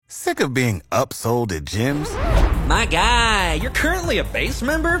Sick of being upsold at gyms? My guy, you're currently a base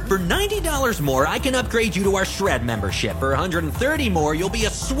member? For $90 more, I can upgrade you to our Shred membership. For $130 more, you'll be a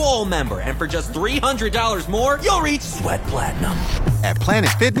Swole member. And for just $300 more, you'll reach Sweat Platinum. At Planet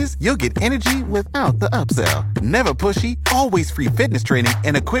Fitness, you'll get energy without the upsell. Never pushy, always free fitness training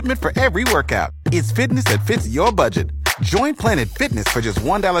and equipment for every workout. It's fitness that fits your budget. Join Planet Fitness for just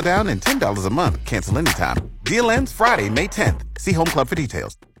 $1 down and $10 a month. Cancel anytime. Deal ends Friday, May 10th. See Home Club for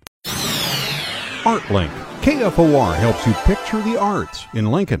details. ArtLink. KFOR helps you picture the arts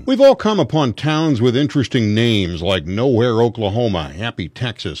in Lincoln. We've all come upon towns with interesting names like Nowhere, Oklahoma, Happy,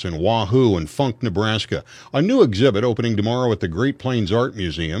 Texas, and Wahoo and Funk, Nebraska. A new exhibit opening tomorrow at the Great Plains Art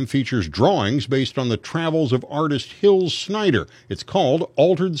Museum features drawings based on the travels of artist Hills Snyder. It's called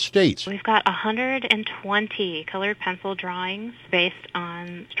Altered States. We've got 120 colored pencil drawings based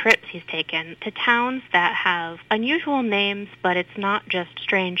on trips he's taken to towns that have unusual names, but it's not just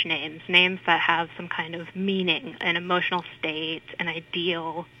strange names that have some kind of meaning, an emotional state, an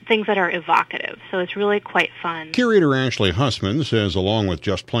ideal, things that are evocative. So it's really quite fun. Curator Ashley Hussman says along with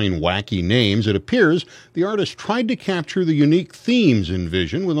just plain wacky names, it appears the artist tried to capture the unique themes in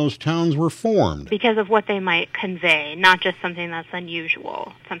vision when those towns were formed. Because of what they might convey, not just something that's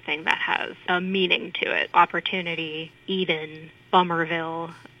unusual, something that has a meaning to it. Opportunity, Eden,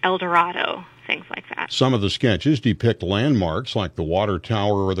 Bummerville, El Dorado, things like that. Some of the sketches depict landmarks like the Water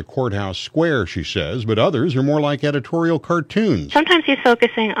Tower or the Courthouse Square, she says, but others are more like editorial cartoons. Sometimes he's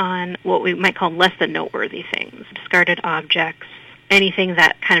focusing on what we might call less than noteworthy things, discarded objects, anything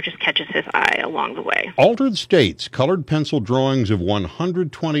that kind of just catches his eye along the way. Altered States, colored pencil drawings of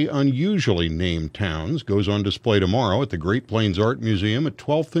 120 unusually named towns, goes on display tomorrow at the Great Plains Art Museum at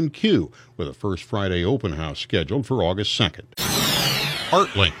 12th and Q, with a first Friday open house scheduled for August 2nd.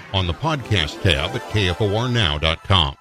 ArtLink on the podcast tab at kfornow.com.